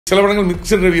சில படங்கள்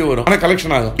mixed review வரும், ஆனா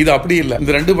கலெக்ஷன் ஆகும். இது அப்படி இல்ல.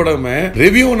 இந்த ரெண்டு படமே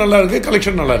ரிவ்யூ நல்லா இருக்கு,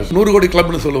 கலெக்ஷன் நல்லா இருக்கு. 100 கோடி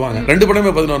கிளப்னு சொல்லுவாங்க. ரெண்டு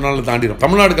படமே 11 நாள்ல தாண்டிடும்.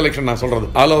 தமிழ்நாடு கலெக்ஷன் நான் சொல்றது,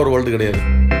 ஆல் ஓவர் வேர்ல்டு கிடையாது.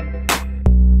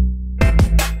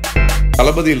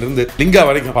 தளபதியிலிருந்து லிங்கா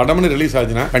வரைக்கும் படம்னு ரிலீஸ்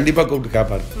ஆச்சுன்னா கண்டிப்பா கூப்பிட்டு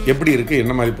கேட்பாரு, எப்படி இருக்கு,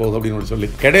 என்ன மாதிரி போகுது அப்படின்னு சொல்லி.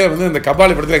 கிடையாது இந்த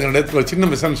கபாலி படத்தில் எங்க இடத்துல சின்ன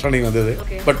மிஸ் அண்டர்ஸ்டாண்டிங் வந்தது.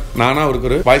 பட் நானா அவருக்கு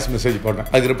ஒரு வாய்ஸ் மெசேஜ் போட்டேன்,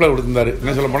 அதுக்கு ரிப்ளை கொடுத்திருந்தாரு.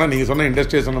 என்ன சொல்ல போனா, நீங்க சொன்ன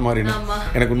இண்டஸ்ட்ரியை சொன்ன மாதிரி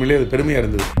எனக்கு உண்மையிலேயே அது பெருமையா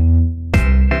இருந்தது.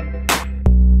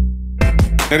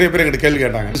 நிறைய பேர் எங்கிட்ட கேள்வி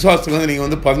கேட்டாங்க, விஸ்வாசத்துக்கு வந்து நீங்க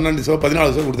வந்து 12 ஷோ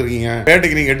 14 ஷோ கொடுத்துருக்கீங்க,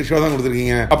 பேட்டைக்கு நீங்க 8 ஷோ தான்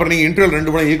கொடுத்துருக்கீங்க, அப்புறம் நீங்க இன்டர்வியூ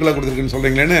 2 படம் ஈக்குவலா கொடுத்துருக்கீங்கன்னு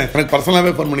சொல்றீங்களேன்னு எனக்கு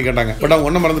பர்சனலாவே ஃபோன் பண்ணி கேட்டாங்க. பட் அவங்க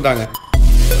ஒன்னும் மறந்துட்டாங்க,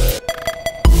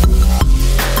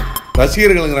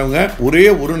 ரசிகர்கள்ங்கிறவங்க ஒரே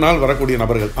ஒரு நாள் வரக்கூடிய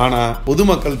நபர்கள், ஆனா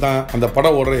பொதுமக்கள் தான் அந்த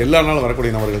படம் ஓடுற எல்லா நாளும்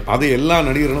வரக்கூடிய நபர்கள். அது எல்லா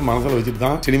நடிகர்களும் மனசில் வச்சுட்டு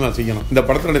தான் சினிமா செய்யணும். இந்த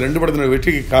படத்தினுடைய 2 படத்தினுடைய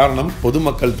வெற்றிக்கு காரணம்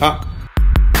பொதுமக்கள் தான்.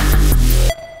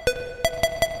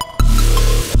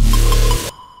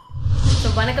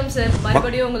 வணக்கம் சார்,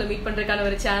 மறுபடியும் உங்களை மீட் பண்றதுக்கான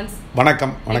ஒரு சான்ஸ்.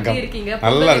 வணக்கம். வணக்கம். இருக்கீங்க?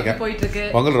 நல்லா இருக்கேன். போயிட்டு இருக்கு.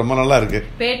 உங்களுக்கு ரொம்ப நல்லா இருக்கு.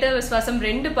 பேட்ட விஸ்வாசம்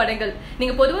 2 படங்கள்.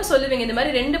 நீங்க பொதுவா சொல்லுவீங்க இந்த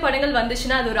மாதிரி 2 படங்கள்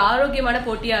வந்துச்சுன்னா அது ஒரு ஆரோக்கியமான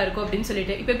போட்டியா இருக்கும் அப்படின்னு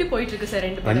சொல்லிட்டு. இப்போ எப்படி போயிட்டு இருக்கு சார்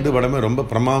 2 படமே? ரொம்ப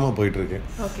பிரமாதமா போயிட்டு இருக்கு.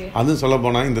 ஓகே. அதுவும் சொல்ல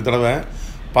போனா இந்த தடவை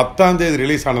 10ஆம் தேதி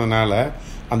ரிலீஸ் ஆனதுனால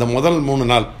அந்த முதல்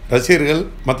 3 நாள் ரசிகர்கள்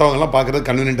மற்றவங்க எல்லாம் பார்க்கறது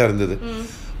கன்வீனியன்ட்டா இருந்தது.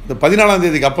 இந்த 14ஆம்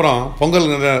தேதிக்கு அப்புறம் பொங்கல்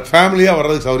ஃபேமிலியாக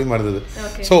வர்றதுக்கு சௌகரியமாக இருந்தது.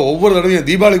 ஸோ ஒவ்வொரு தடவையும்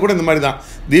தீபாவளி கூட இந்த மாதிரி தான்,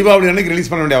 தீபாவளி அன்னைக்கு ரிலீஸ்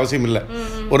பண்ண வேண்டிய அவசியம் இல்லை,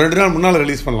 ஒரு 2 நாள் முன்னால்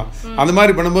ரிலீஸ் பண்ணலாம். அந்த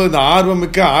மாதிரி பண்ணும்போது இந்த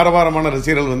ஆர்வமிக்க ஆரவாரமான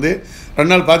ரசிகர்கள் வந்து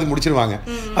 2 நாள் பார்த்து முடிச்சிருவாங்க.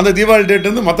 அந்த தீபாவளி டேட்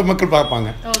வந்து மற்ற மக்கள் பார்ப்பாங்க.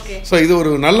 ஸோ இது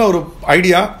ஒரு நல்ல ஒரு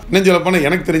ஐடியா. இன்னும் சொல்ல போனால்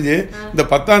எனக்கு தெரிஞ்சு இந்த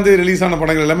 10ஆம் தேதி ரிலீஸ் ஆன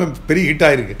படங்கள் எல்லாமே பெரிய ஹிட்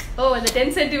ஆயிருக்கு.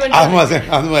 ஆமாம் சார்.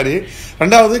 அது மாதிரி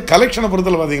ரெண்டாவது கலெக்ஷனை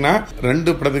பொறுத்தல பார்த்தீங்கன்னா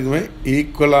 2 படத்துக்குமே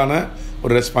ஈக்குவலான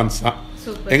ஒரு ரெஸ்பான்ஸ் தான்.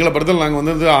 எங்களை பொறுத்தவரை நாங்கள்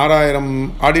வந்து 6000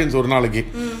 ஆடியன்ஸ் ஒரு நாளைக்கு,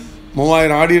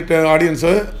 3000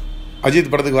 ஆடியன்ஸு அஜித்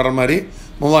படத்துக்கு வர மாதிரி,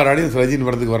 3000 ஆடியன்ஸ் ரஜினி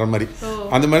படத்துக்கு வர மாதிரி,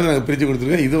 அந்த மாதிரி நாங்கள் பிரித்து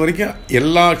கொடுத்துருக்கோம். இது வரைக்கும்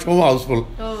எல்லா ஷோவும் ஹவுஸ்ஃபுல்,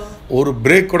 ஒரு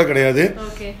பிரேக் கூட கிடையாது.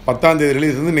 10ஆம் தேதி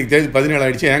ரிலீஸ் வந்து இன்னைக்கு தேதி 17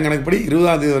 ஆயிடுச்சு. என் கணக்குப்படி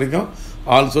 20ஆம் தேதி வரைக்கும்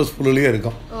ஆல் ஷோஸ் ஃபுல்லுலேயே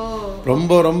இருக்கும்.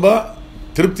 ரொம்ப ரொம்ப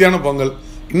திருப்தியான பொங்கல்.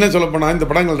 இன்னும் சொல்ல போனால் இந்த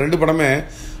படங்கள் 2 படமே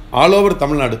ஆல் ஓவர்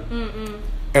தமிழ்நாடு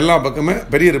எல்லா பக்கமே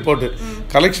பெரிய ரிப்போர்ட்டு.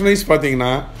 கலெக்ஷன் வைஸ்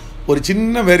பார்த்தீங்கன்னா ஒரு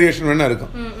சின்ன வேரியேஷன் வேணா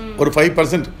இருக்கும், ஒரு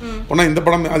 5%. ஒன்றா இந்த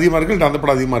படம் அதிகமாக இருக்கும், இல்லை அந்த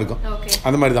படம் அதிகமாக இருக்கும்.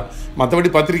 அந்த மாதிரி தான். மற்றபடி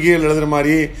பத்திரிகைகள் எழுதுற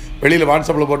மாதிரி வெளியில்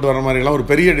வாட்ஸ்அப்பில் போட்டு வர மாதிரி எல்லாம் ஒரு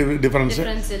பெரிய டிஃபரன்ஸ்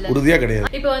உறுதியாக கிடையாது.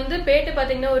 இப்போ வந்து பேட்டை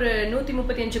பார்த்தீங்கன்னா ஒரு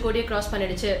 135 கோடியை கிராஸ்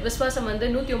பண்ணிடுச்சு, விஸ்வாசம் வந்து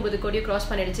 109 கோடியை கிராஸ்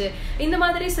பண்ணிடுச்சு. இந்த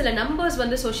மாதிரி சில நம்பர்ஸ்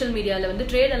வந்து சோஷியல் மீடியாவில் வந்து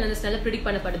ட்ரேட் அனலிஸ்ட்னால ப்ரிடிக்ட்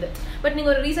பண்ணப்படுது. பட்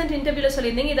நீங்கள் ஒரு ரீசெண்ட் இன்டர்வியூவில்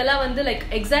சொல்லியிருந்தீங்க இதெல்லாம் வந்து லைக்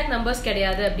எக்ஸாக்ட் நம்பர்ஸ்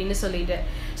கிடையாது அப்படின்னு சொல்லிட்டு.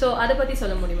 ஸோ அதை பற்றி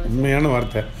சொல்ல முடியுமா? உண்மையான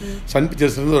வார்த்தை. சன்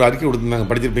பிக்சர்ஸ் இருந்து ஒரு அறிக்கை கொடுத்துருந்தாங்க,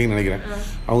 படிச்சிருப்பீங்கன்னு நினைக்கிறேன்.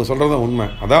 அவங்க சொல்கிறது தான் உண்மை.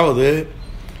 அதாவது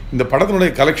இந்த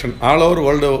படத்தினுடைய collection all over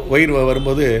world wide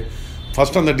வரும்போது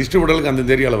ஃபர்ஸ்ட் அந்த டிஸ்ட்ரிபியூட்டருக்கு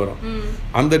அந்த ஏரியாவில் வரும்.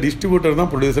 அந்த டிஸ்ட்ரிபியூட்டர்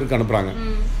தான் ப்ரொடியூசருக்கு அனுப்புகிறாங்க.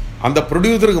 அந்த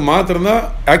ப்ரொடியூசருக்கு மாத்திரம்தான்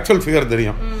ஆக்சுவல் ஃபிகர்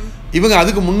தெரியும். இவங்க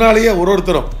அதுக்கு முன்னாலேயே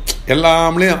ஒருத்தரும்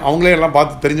எல்லாமே அவங்களே எல்லாம்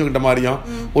பார்த்து தெரிஞ்சுக்கிட்ட மாதிரியும்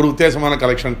ஒரு வித்தியாசமான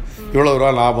கலெக்ஷன், இவ்வளோ ரூபா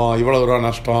லாபம், இவ்வளோ ரூபா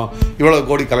நஷ்டம், இவ்வளோ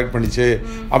கோடி கலெக்ட் பண்ணிச்சு,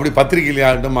 அப்படி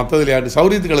பத்திரிகையிலையாகட்டும் மற்றதுலையாகட்டும்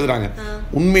சௌரியத்துக்கு எழுதுறாங்க.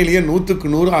 உண்மையிலேயே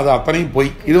 100க்கு 100 அது அத்தனையும் போய்.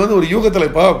 இது வந்து ஒரு யூகத்தில்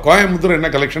இப்போ கோயம்புத்தூர் என்ன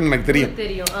கலெக்ஷன் எனக்கு தெரியும்.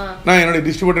 நான் என்னுடைய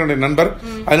டிஸ்ட்ரிபியூட்டருடைய நண்பர்,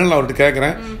 அதனால நான் அவர்கிட்ட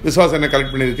கேட்குறேன், விஸ்வாசம் என்ன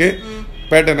கலெக்ட் பண்ணியிருக்கு,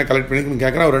 பேட்டை என்ன கலெக்ட் பண்ணியிருக்குன்னு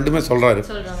கேட்குறேன். அவர் 2மே சொல்கிறாரு.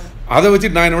 அதை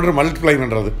வச்சு நான் என்னோட மல்டிப்ளை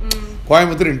பண்ணுறது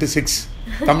கோயம்புத்தூர் × 6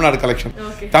 தமிழ்நாடு கலெக்ஷன்.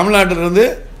 தமிழ்நாட்டிலிருந்து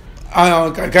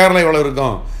கேரளா எவ்வளவு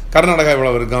இருக்கும், கர்நாடகா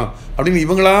எவ்வளவு இருக்கும் அப்படின்னு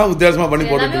இவங்களா வித்தியாசமா பண்ணி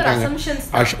போட்டுட்டு இருக்காங்க.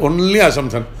 ஒன்லி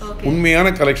அசம்ஷன், உண்மையான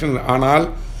கலெக்ஷன். ஆனால்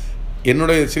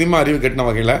என்னுடைய சினிமா அறிவு கட்டின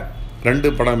வகையில்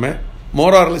 2 படமே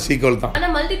மோரார்ல சீக்வல் தான். ஆனா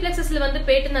மல்டிப்ளெக்ஸஸ்ல வந்து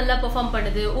பேட்ட நல்லா பெர்ஃபார்ம்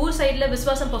பண்ணுது, ஊர் சைடுல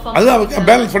விஸ்வாசம் பெர்ஃபார்ம் அது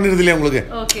பேலன்ஸ் பண்ணிருது இல்லையா உங்களுக்கு?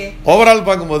 ஓகே. ஓவரால்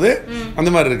பாக்கும்போது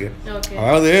அந்த மாதிரி இருக்கு.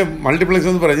 அதாவது மல்டிப்ளெக்ஸ்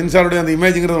வந்து ரஜினி சாருடைய அந்த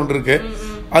இமேஜ்ங்கிறது ஒன்று இருக்கு,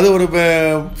 அது ஒரு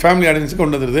ஃபேமிலி ஆடியன்ஸுக்கு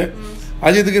கொண்டு வந்துருது.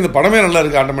 அஜித்துக்கு இந்த படமே நல்லா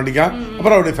இருக்கு ஆட்டோமேட்டிக்காக,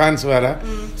 அப்புறம் அவருடைய ஃபேன்ஸ் வேற.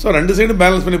 ஸோ 2 சைடும்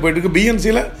பேலன்ஸ் பண்ணி போயிட்டு இருக்கு.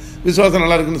 பிஎன்சியில் விஸ்வாசம்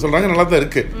நல்லா இருக்குன்னு சொல்றாங்க, நல்லா தான்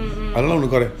இருக்கு, அதெல்லாம் ஒன்று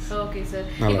குறை. Okay sir.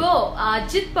 இப்போ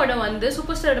அஜித் படம் வந்து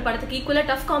சூப்பர் ஸ்டாரோட படத்துக்கு ஈக்குவலா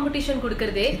டஃப் காம்படிஷன்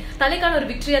கொடுக்கறதே தலைக்கான ஒரு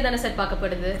விக்டரியா தானே சார்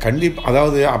பார்க்கப்படுது? கண்டிப்பா.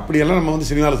 அதாவது அப்படியெல்லாம் நம்ம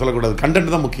வந்து சினிமாவில் சொல்லக்கூடாது,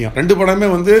 கண்டென்ட் தான் முக்கியம். 2 படமே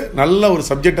வந்து நல்ல ஒரு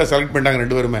சப்ஜெக்டா செலக்ட் பண்ணிட்டாங்க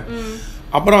 2 பேருமே.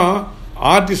 அப்புறம்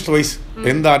ஆர்டிஸ்ட் வைஸ்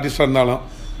எந்த ஆர்டிஸ்டா இருந்தாலும்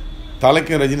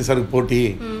தலைக்கும் ரஜினி சாருக்கு போட்டி,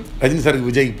 ரஜினி சாருக்கு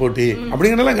விஜய்க்கு போட்டி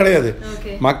அப்படிங்கிறதெல்லாம் கிடையாது.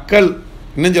 மக்கள்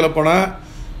இன்னும் சொல்லப்போனால்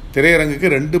திரையரங்குக்கு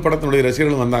 2 படத்தினுடைய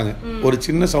ரசிகர்களும் வந்தாங்க, ஒரு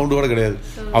சின்ன சவுண்டு கூட கிடையாது.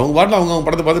 அவங்க பாட்டில் அவங்க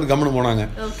படத்தை பார்த்துட்டு கம்முன்னு போனாங்க.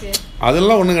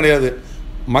 அதெல்லாம் ஒன்றும் கிடையாது.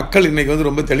 மக்கள் இன்னைக்கு வந்து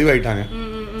ரொம்ப தெளிவாயிட்டாங்க.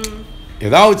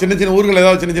 ஏதாவது சின்ன சின்ன ஊர்கள்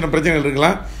ஏதாவது சின்ன சின்ன பிரச்சனைகள்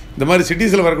இருக்கலாம், இந்த மாதிரி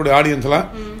சிட்டிஸில் வரக்கூடிய ஆடியன்ஸ்லாம்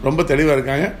ரொம்ப தெளிவாக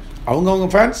இருக்காங்க. அவங்கவுங்க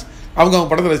ஃபேன்ஸ் அவங்கவுங்க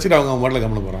படத்தை வச்சுட்டு அவங்க பாட்டில்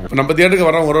கம்முன்னு போகிறாங்க. நம்ம தியேட்டருக்கு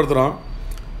வரவங்க ஒருத்தரும்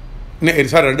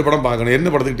சார் 2 படம் பார்க்கணும்,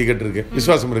 என்ன படத்துக்கு டிக்கெட் இருக்குது,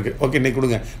 விஸ்வாசம் இருக்குது, ஓகே இன்னைக்கு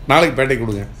கொடுங்க, நாளைக்கு பேட்டைக்கு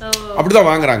கொடுங்க, அப்படி தான்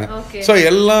வாங்குறாங்க. ஸோ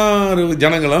எல்லா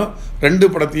ஜனங்களும் 2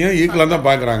 படத்தையும் ஈக்குவலாக தான்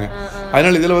பார்க்குறாங்க.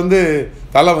 அதனால் இதில் வந்து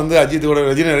தலை வந்து அஜித் கூட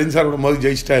ரஜினி சார் கூட மோதி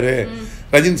ஜெயிச்சிட்டாரு,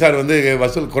 ரஜினி சார் வந்து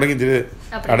வசூல் குறைஞ்சிது,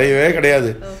 கிடையவே கிடையாது.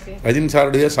 ரஜினி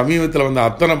சாருடைய சமீபத்தில் வந்த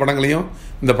அத்தனை படங்களையும்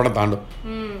இந்த படம் தாண்டும்,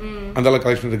 அந்த அளவு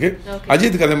கலெக்ஷன் இருக்குது.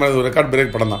 அஜித்துக்கு அதே மாதிரி ஒரு ரெக்கார்ட்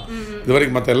பிரேக் படம் தான் இது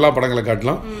வரைக்கும் மற்ற எல்லா படங்களை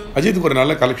காட்டலாம். அஜித்துக்கு ஒரு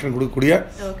நல்ல கலெக்ஷன் கொடுக்கக்கூடிய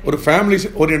ஒரு ஃபேமிலி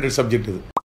ஓரியன்டட் சப்ஜெக்ட் இது.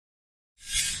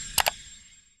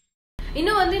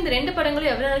 இன்னும் வந்து இந்த 2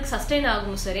 படங்களும் எவ்வளவு நாளைக்கு சஸ்டெயின்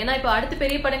ஆகும் சார்? ஏன்னா இப்போ அடுத்த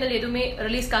பெரிய படங்கள் எதுவுமே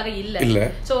ரிலீஸ்க்காக இல்ல.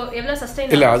 சோ எவ்வளவு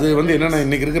சஸ்டெயின் இல்ல? அது வந்து என்னன்னா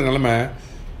இன்னைக்கு இருக்கிற நிலைமை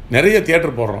நிறைய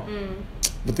தியேட்டர் போடுறோம்.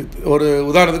 ஒரு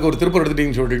உதாரணத்துக்கு ஒரு திருப்பூர்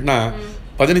எடுத்துட்டீங்கன்னு சொல்லிட்டுனா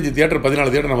 15 தியேட்டர்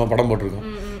 14 தியேட்டர் நம்ம படம் போட்டிருக்கோம்.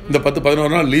 இந்த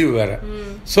 10-11 நாள் லீவ் வேற.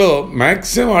 ஸோ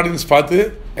மேக்ஸிமம் ஆடியன்ஸ் பார்த்து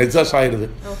எக்ஸாஸ்ட் ஆயிடுது.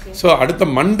 ஸோ அடுத்த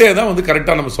மண்டே தான் வந்து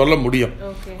கரெக்டாக நம்ம சொல்ல முடியும்.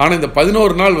 ஆனால் இந்த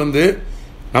 11 நாள் வந்து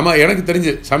நம்ம எனக்கு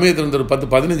தெரிஞ்சு சமயத்தில் இருந்த ஒரு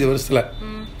 10-15 வருஷத்தில்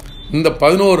இந்த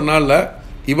 11 நாளில்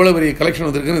இவ்வளோ பெரிய கலெக்ஷன்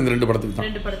வந்திருக்குன்னு இந்த 2 படத்துக்கு தான்.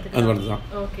 அந்த படத்துக்கு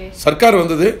தான் சர்க்கார்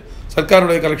வந்தது.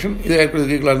 சர்க்காருடைய கலெக்ஷன் இது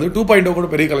ஈக்குவலாக இருந்தது. 2.0 கூட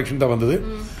பெரிய கலெக்ஷன் தான் வந்தது.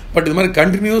 பட் இது மாதிரி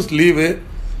கண்டினியூஸ் லீவு,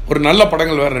 ஒரு நல்ல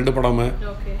படங்கள் வேறு 2 படமும்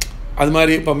அது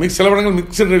மாதிரி. இப்போ சில படங்கள்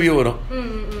மிக்சட் ரிவ்யூ வரும்,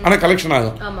 ஆனால் கலெக்ஷன்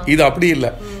ஆகும். இது அப்படி இல்லை.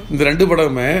 இந்த 2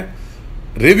 படமுமே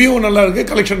ரிவ்யூ நல்லா இருக்கு,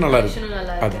 கலெக்ஷன் நல்லா இருக்கு.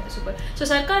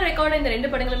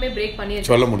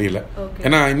 சொல்ல முடியல,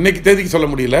 ஏன்னா இன்னைக்கு தேதிக்கு சொல்ல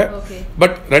முடியல.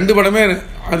 பட் 2 படமே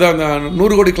அது அந்த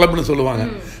 100 கோடி கிளப்னு சொல்லுவாங்க.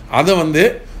 அதை வந்து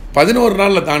 11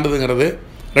 நாளில் தாண்டுதுங்கிறது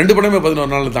 2 படமே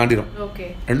 11 நாளில் தாண்டிடும்.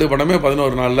 2 படமே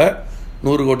 11 நாளில்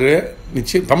 100 கோடி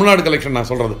நிச்சயம். தமிழ்நாடு கலெக்ஷன்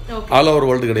நான் சொல்றது, ஆல் ஓவர்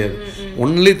வேர்ல்டு கிடையாது,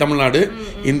 ஒன்லி தமிழ்நாடு.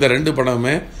 இந்த 2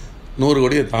 படமே 100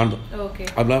 கோடியை தாண்டும்.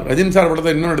 அப்படிலாம் ரஜினி சார்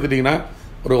படத்தை இன்னும் எடுத்துட்டிங்கன்னா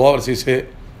ஒரு ஓவர்சீஸு,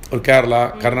 ஒரு கேரளா,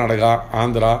 கர்நாடகா,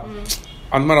 ஆந்திரா,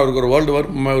 அந்த மாதிரி அவருக்கு ஒரு வேர்ல்டு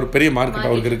ஒரு பெரிய மார்க்கெட்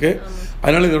அவருக்கு இருக்குது.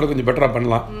 அதனால இதோட கொஞ்சம் பெட்டராக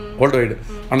பண்ணலாம் வேர்ல்டு வைடு.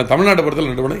 ஆனால் தமிழ்நாட்டை பொறுத்தல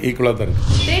 2 படம் ஈக்குவலாக தான் இருக்குது.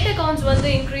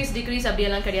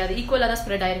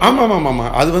 ஆமாம் ஆமாம்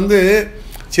ஆமாம். அது வந்து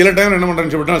சில டைம் என்ன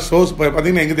பண்ணுறேன்னு சொல்லிட்டு ஷோஸ்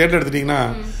பார்த்தீங்கன்னா எங்கள் தேட்டர் எடுத்துட்டிங்கன்னா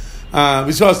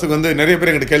விஸ்வாசத்துக்கு வந்து நிறைய பேர்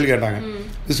எங்கிட்ட கேள்வி கேட்டாங்க.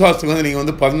 விஸ்வாசத்துக்கு வந்து நீங்கள்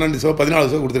வந்து 12 ஷோ 14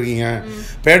 ஷோ கொடுத்துருக்கீங்க,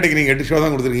 பேட்டைக்கு நீங்கள் 8 ஷோ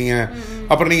தான் கொடுத்துருக்கீங்க,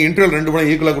 அப்புறம் நீங்கள் இன்டர்வல் 2 படம்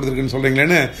ஈக்குவலாக கொடுத்துருக்கீங்கன்னு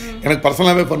சொல்கிறீங்களேன்னு எனக்கு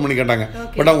பர்சனலாகவே ஃபோன் பண்ணி கேட்டாங்க.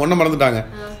 பட் அவங்க ஒன்றும் மறந்துட்டாங்க.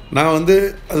 நான் வந்து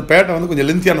அது பேட்டை வந்து கொஞ்சம்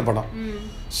லென்த்தியான படம்.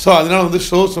 ஸோ அதனால் வந்து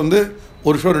ஷோஸ் வந்து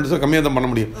ஒரு ஷோ 2 ஷோ கம்மியாக தான் பண்ண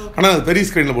முடியும். ஆனால் அது பெரிய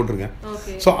ஸ்க்ரீனில் போட்டிருக்கேன்.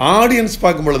 ஸோ ஆடியன்ஸ்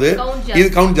பார்க்கும்பொழுது இது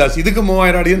கவுண்ட் ஜாஸ்தி. இதுக்கு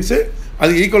 3000 ஆடியன்ஸு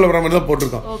அது ஈக்குவல் வர மாதிரி தான்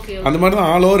போட்டிருக்கோம். அந்த மாதிரி தான்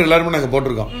ஆல் ஓவர் எல்லாருமே நாங்கள்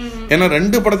போட்டிருக்கோம். ஏன்னா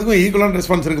 2 படத்துக்கும் ஈக்குவலான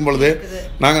ரெஸ்பான்ஸ் இருக்கும் பொழுது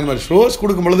நாங்கள் அந்த மாதிரி ஷோஸ்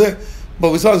கொடுக்கும் பொழுது இப்போ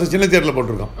விசுவாச சின்ன தியேட்டர்ல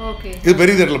போட்டிருக்கோம், இது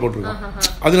பெரிய தியேட்டர்ல போட்டிருக்கோம்.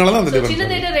 அதனால தான் அந்த சின்ன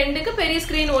தியேட்டர் 2க்கு பெரிய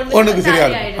ஸ்கிரீன் ஒண்ணுக்கு சரியா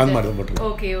அந்த மாதிரி தான்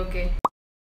போட்டிருக்கோம். Okay okay.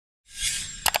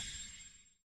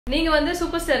 நீங்க வந்து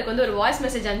சூப்பர் ஸ்டாருக்கு வந்து ஒரு வாய்ஸ்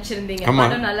மெசேஜ் அனுப்பிச்சிருந்தீங்க,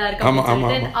 படம் நல்லா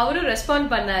இருக்கு, அவரும் ரெஸ்பாண்ட்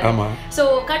பண்ணாரு. சோ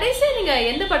கடைசியா நீங்க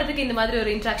எந்த படத்துக்கு இந்த மாதிரி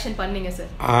ஒரு இன்டராக்ஷன் பண்ணீங்க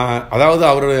சார்? அதாவது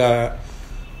அவருடைய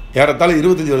ஏறத்தாழ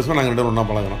 25 வருஷமா நாங்கள் 2 ஒன்றா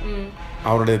பழகிறோம்.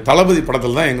 அவருடைய தளபதி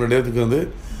படத்தில் தான் எங்களுடைய இடத்துக்கு வந்து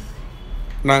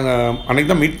நாங்கள் அன்றைக்கி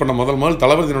தான் மீட் பண்ண முதல்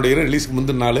தளபதியினுடைய ரிலீஸ்க்கு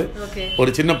முந்தின நாள் ஒரு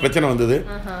சின்ன பிரச்சனை வந்தது.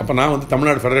 அப்போ நான் வந்து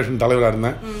தமிழ்நாடு ஃபெடரேஷன் தலைவராக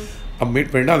இருந்தேன். அப்போ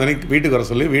மீட் பண்ணிட்டு அந்த அன்றைக்கி வீட்டுக்கு வர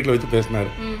சொல்லி வீட்டில் வச்சு பேசினார்.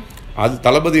 அது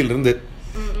தளபதியிலிருந்து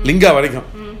லிங்கா வரைக்கும்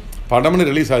படம்னு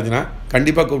ரிலீஸ் ஆச்சுன்னா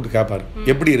கண்டிப்பாக கூப்பிட்டு கேட்பார்,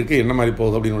 எப்படி இருக்குது, என்ன மாதிரி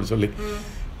போகுது அப்படின்னு சொல்லி.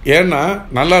 ஏன்னா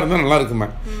நல்லா இருந்தால் நல்லா இருக்குமே,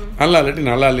 நல்லா இல்லாட்டி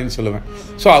நல்லா இல்லைன்னு சொல்லுவேன்.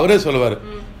 ஸோ அவரே சொல்லுவார்,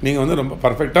 நீங்கள் வந்து ரொம்ப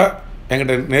பர்ஃபெக்டாக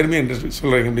என்கிட்ட நேர்மையாக இன்ட்ரெஸ்ட்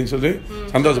சொல்கிறீங்க அப்படின்னு சொல்லி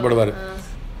சந்தோஷப்படுவார்.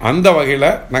 அந்த வகையில்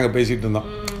நாங்கள் பேசிகிட்டு இருந்தோம்.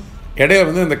 இடையில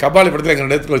வந்து இந்த கபாலி படத்தில் எங்கள்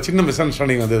இடத்துல ஒரு சின்ன மிஸ்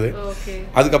அண்டர்ஸ்டாண்டிங் வந்தது.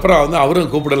 அதுக்கப்புறம் வந்து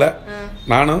அவரும் கூப்பிடலை,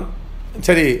 நானும்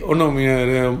சரி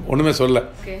ஒன்றுமே சொல்லலை.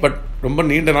 பட் ரொம்ப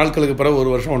நீண்ட நாட்களுக்கு பிறகு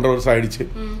 1 வருஷம் 1.5 வருஷம் ஆயிடுச்சு.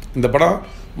 இந்த படம்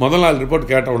முதல் நாள் ரிப்போர்ட்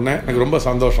கேட்ட உடனே எனக்கு ரொம்ப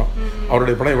சந்தோஷம்.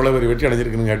 அவருடைய படம் இவ்வளோ ஒரு வெற்றி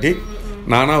அடைஞ்சிருக்குன்னு காட்டி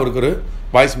நானாக அவருக்கு ஒரு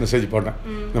வாய்ஸ் மெசேஜ் போட்டேன்.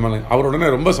 இந்த மாதிரி அவர் உடனே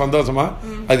ரொம்ப சந்தோஷமாக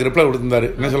அதுக்கு ரிப்ளை கொடுத்துருந்தாரு.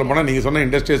 என்ன சொல்ல போனால் நீங்கள் சொன்ன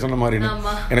இண்டஸ்ட்ரியை சொன்ன மாதிரின்னு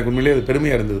எனக்கு உண்மையிலேயே அது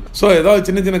பெருமையாக இருந்தது. ஸோ ஏதாவது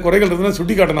சின்ன சின்ன குறைகள் இருந்ததுன்னா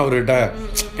சுட்டி காட்டணும் அவர்கிட்ட.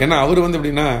 ஏன்னா அவர் வந்து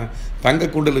எப்படின்னா தங்க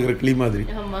கூண்டில் இருக்கிற கிளி மாதிரி,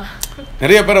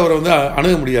 நிறைய பேர் அவரை வந்து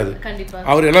அணுக முடியாது,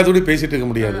 அவர் எல்லாத்தோடையும் பேசிகிட்டு இருக்க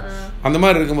முடியாது. அந்த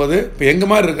மாதிரி இருக்கும்போது இப்போ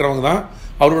எங்கள் மாதிரி இருக்கிறவங்க தான்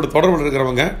அவரோட தொடர்பில்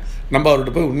இருக்கிறவங்க நம்ம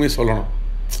அவர்கிட்ட போய் உண்மையை சொல்லணும்.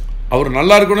 அவர்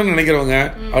நல்லா இருக்கணும்னு நினைக்கிறவங்க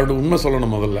அவர்கிட்ட உண்மை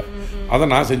சொல்லணும் முதல்ல. அதை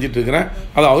நான் செஞ்சுட்டு இருக்கிறேன்,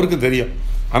 அது அவருக்கும் தெரியும்.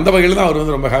 அந்த வகையில் தான் அவர்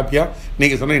வந்து ரொம்ப ஹாப்பியாக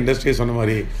நீங்கள் சொன்ன இண்டஸ்ட்ரியை சொன்ன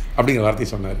மாதிரி அப்படிங்கிற வார்த்தையை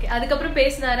சொன்னார். அதுக்கப்புறம்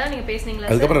பேசினாரா? நீங்கள் பேசுனீங்களா?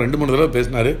 அதுக்கப்புறம் 2-3 தடவை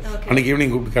பேசினார். அன்றைக்கி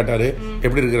ஈவினிங் கூப்பிட்டு கேட்டார்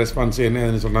எப்படி இருக்குது ரெஸ்பான்ஸ்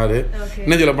என்னன்னு சொன்னார்.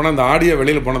 இன்னும் சொல்ல போனால் அந்த ஆடியோ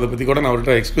வெளியில் போனதை பற்றி கூட நான்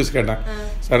அவர்கிட்ட எக்ஸ்கியூஸ் கேட்டேன்.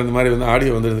 சார் இந்த மாதிரி வந்து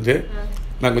ஆடியோ வந்துருந்துட்டு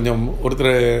நான் கொஞ்சம்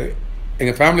ஒருத்தர்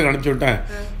எங்கள் ஃபேமிலியில் அனுப்பிச்சி விட்டேன்,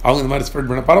 அவங்க இந்த மாதிரி ஸ்ப்ரெட்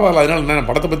பண்ண பரவாயில்ல, அதனால என்ன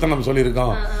படத்தை பற்றி தான் நம்ம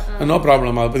சொல்லியிருக்கோம், நோ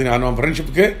ப்ராப்ளம், அதை பற்றி நான்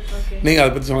ஃப்ரெண்ட்ஷிப்புக்கு நீங்கள்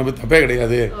அதை பற்றி சொன்ன பற்றி தப்பே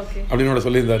கிடையாது அப்படின்னு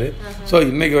சொல்லியிருந்தார். ஸோ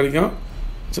இன்றைக்கு வரைக்கும்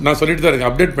நான் சொல்லிட்டு தான் இருக்கேன்,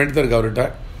 அப்டேட் பண்ணிட்டு தான் இருக்கேன் அவர்கிட்ட.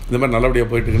 இந்த மாதிரி நல்லபடியாக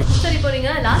போயிட்டு இருக்கு. சார் இப்போ நீங்க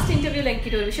லாஸ்ட் இன்டர்வியூல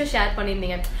என்கிட்ட ஒரு விஷயம் ஷேர்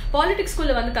பண்ணியிருந்தீங்க. பாலிடிக்ஸ்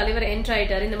ஸ்கூல்ல வந்து தலைவர் என்டர்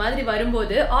ஆயிட்டாரு, இந்த மாதிரி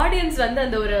வரும்போது ஆடியன்ஸ் வந்து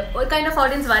அந்த ஒரு கைண்ட் ஆஃப்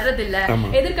ஆடியன்ஸ் வர்றதில்ல,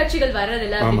 எதிர்கட்சிகள்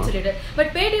வர்றதில்ல அப்படின்னு சொல்லிட்டு. பட்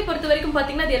பேட்டையை பொறுத்த வரைக்கும்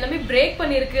பாத்தீங்கன்னா அது எல்லாமே பிரேக்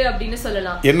பண்ணிருக்கு அப்படின்னு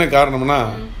சொல்லலாம். என்ன காரணம்னா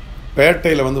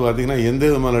பேட்டையில் வந்து பார்த்தீங்கன்னா எந்த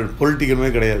விதமான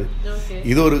பொலிட்டிக்கலுமே கிடையாது.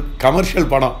 இது ஒரு கமர்ஷியல்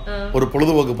படம், ஒரு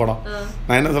பொழுதுபோக்கு படம்.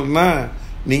 நான் என்ன சொல்கிறேன்னா,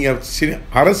 நீங்கள்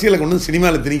அரசியலை கொண்டு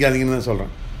சினிமாவில் திணிக்காதீங்கன்னு தான்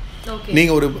சொல்கிறேன்.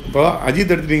 நீங்கள் ஒரு இப்போ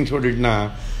அஜித் எடுத்துட்டீங்கன்னு சொல்லிட்டுனா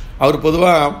அவர்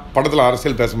பொதுவாக படத்தில்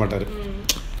அரசியல் பேச மாட்டார்.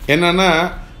 என்னன்னா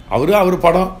அவர்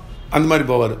படம் அந்த மாதிரி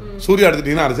போவார். சூர்யா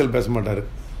எடுத்துட்டிங்கன்னா அரசியல் பேச மாட்டார்,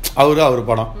 அவர்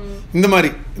படம். இந்த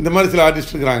மாதிரி சில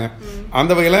ஆர்டிஸ்ட் இருக்கிறாங்க.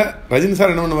 அந்த வகையில் ரஜினி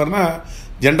சார் என்ன பண்ணுவார்னா,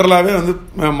 ஜென்ரலாகவே வந்து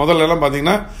முதல்லலாம்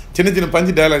பார்த்தீங்கன்னா சின்ன சின்ன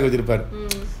பஞ்சு டயலாக் வச்சுருப்பார்.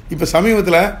 இப்போ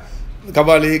சமீபத்தில்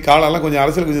கபாலி காலெல்லாம் கொஞ்சம்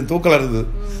அரசியல் கொஞ்சம் தூக்கலாக இருந்தது.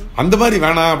 அந்த மாதிரி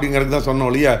வேணாம் அப்படிங்கிறது தான் சொன்னோம்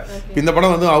இல்லையா. இந்த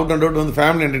படம் வந்து அவுட் அண்ட் அவுட் வந்து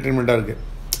ஃபேமிலி என்டர்டெயின்மெண்ட்டாக இருக்குது.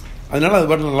 அதனால அது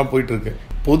பாட்டில் நல்லா போயிட்டுருக்கு.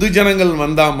 பொது ஜனங்கள்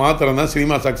வந்தால் மாத்திரம் தான்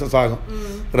சினிமா சக்ஸஸ் ஆகும்.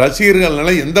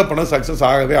 ரசிகர்கள்னால எந்த படம் சக்ஸஸ்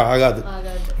ஆகவே ஆகாது.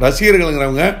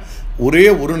 ரசிகர்கள்ங்கிறவங்க ஒரே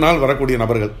ஒரு நாள் வரக்கூடிய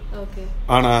நபர்கள்.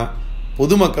 ஆனால்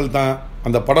பொதுமக்கள் தான்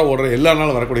அந்த படம் ஓடுற எல்லா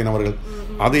நாளும் வரக்கூடிய நபர்கள்.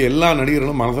 அது எல்லா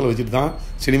நடிகர்களும் மனசில் வச்சுட்டு தான்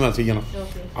சினிமா செய்யணும்.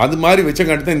 அது மாதிரி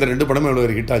வச்சங்காட்டி தான் இந்த 2 படமும் எவ்வளோ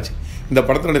ஒரு ஹிட் ஆச்சு. இந்த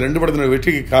படத்தினுடைய 2 படத்தினுடைய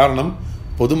வெற்றிக்கு காரணம்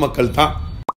பொதுமக்கள் தான்.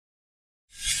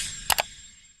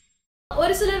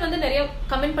 ஒரு சிலர் வந்து நிறைய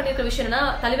கமெண்ட் பண்ணிருக்க விஷயம்னா,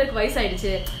 தலைவருக்கு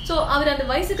வயசாயிடுச்சு, ஸோ அவர் அந்த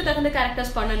வயசுக்கு தகுந்த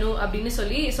கேரக்டர்ஸ் பண்ணணும் அப்படின்னு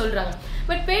சொல்றாங்க.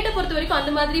 பட் பேட்டை பொறுத்த வரைக்கும்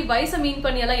அந்த மாதிரி வயசை மீன்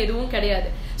பண்ணி எல்லாம் எதுவும் கிடையாது.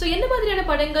 ஸோ என்ன மாதிரியான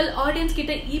படங்கள் ஆடியன்ஸ்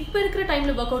கிட்ட இப்ப இருக்கிற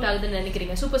டைம்ல ஒர்க் அவுட் ஆகுதுன்னு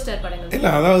நினைக்கிறீங்க? சூப்பர் ஸ்டார் படங்கள்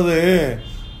இல்லை, அதாவது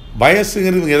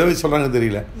வயசுங்கிறது இவங்க எதை வச்சு சொல்றாங்க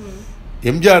தெரியல.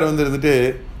 எம்ஜிஆர் வந்து இருந்துட்டு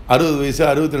 60 வயசு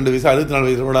 62 வயசு 64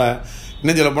 வயசு கூட,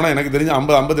 இன்னும் சொல்ல போனால் எனக்கு தெரிஞ்சு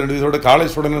 50-52 வயசோட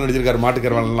காலேஜ் ஸ்டூடெண்ட் நடிச்சிருக்காரு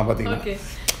மாட்டுக்கரவாலாம். பார்த்தீங்கன்னா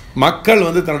மக்கள்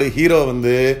வந்து தன்னுடைய ஹீரோ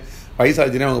வந்து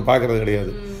வயசாச்சுன்னே அவங்க பார்க்கறது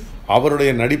கிடையாது. அவருடைய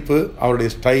நடிப்பு, அவருடைய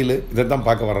ஸ்டைலு, இதை தான்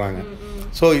பார்க்க வர்றாங்க.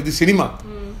 ஸோ இது சினிமா.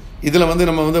 இதில் வந்து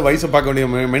நம்ம வந்து வயசை பார்க்க வேண்டிய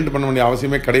மெயின்டைன் பண்ண வேண்டிய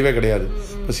அவசியமே கிடையவே கிடையாது.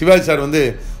 இப்போ சிவாஜி சார் வந்து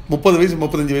 30 வயசு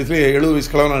 35 வயசுலேயே 70 வயசு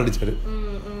கிழவனாக நடித்தார்.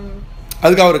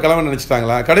 அதுக்கு அவர் கிழவன்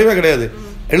நினச்சிட்டாங்களா? கிடையவே கிடையாது.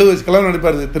 70 வயசு கிழவன்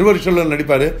நடிப்பார், திருவருஷூரில்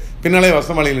நடிப்பார், பின்னாலே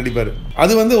வசமாலையில் நடிப்பார்.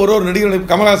 அது வந்து ஒரு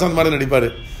நடிகர் கமல்ஹாசன் மாதிரி நடிப்பார்.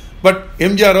 பட்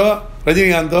எம்ஜிஆரோ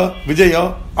ரஜினிகாந்தோ விஜயோ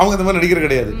அவங்க இந்த மாதிரி நடிகர்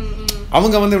கிடையாது.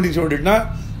 அவங்க வந்து எப்படி சொல்லிட்டுனா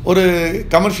ஒரு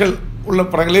கமர்ஷியல் உள்ள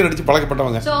படங்களே நடிச்சு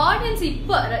பழக்கப்பட்டவங்க. சோ ஆடியன்ஸ்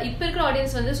இப்ப இருக்கிற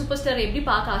ஆடியன்ஸ் வந்து சூப்பர் ஸ்டார் எப்படி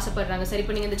பார்க்க ஆசைப்படுறாங்க? சரி,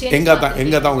 இப்போ நீங்க இந்த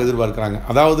எங்க தான் அவங்க எதிர்பார்க்கறாங்க.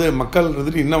 அதாவது மக்கள்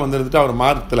இருந்துட்டு இன்னும் வந்துட்டு அவர்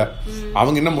மார்த்தல.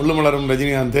 அவங்க இன்னும் முள்ளு மலரும்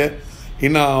ரஜினிகாந்த்,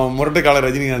 இன்னும் முரட்டைக்கால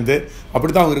ரஜினிகாந்த்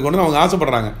அப்படித்தான் அவங்க இருக்கணும்னு அவங்க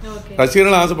ஆசைப்படுறாங்க.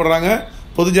 ரசிகர்களும் ஆசைப்படுறாங்க,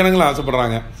 பொது ஜனங்களும்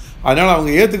ஆசைப்படுறாங்க. அதனால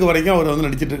அவங்க ஏத்துக்கு வரைக்கும் அவர் வந்து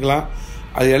நடிச்சிட்டு இருக்கலாம்.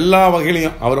 அது எல்லா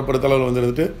வகையிலையும் அவரை பொறுத்தளவில்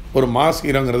வந்துட்டு ஒரு மாஸ்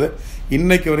ஹீரோங்கிறது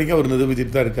இன்னைக்கு வரைக்கும் அவர்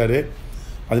நிரூபிச்சுட்டு தான் இருக்காரு.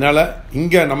 அதனால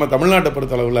இங்கே நம்ம தமிழ்நாட்டை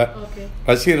பொறுத்தளவில்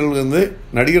ரசிகர்கள் வந்து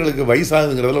நடிகர்களுக்கு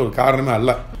வயசாகுங்கிறதுல ஒரு காரணமே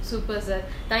அல்ல. Super sir,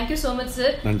 thank you so much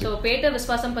sir. So பேட்டை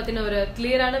விஸ்வாசம் பற்றின ஒரு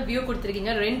கிளியரான வியூ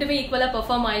கொடுத்துருக்கீங்க. ரெண்டுமே ஈக்குவலாக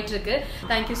பெர்ஃபார்ம் ஆயிட்டு இருக்கு.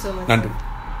 Thank you so much. நன்றி.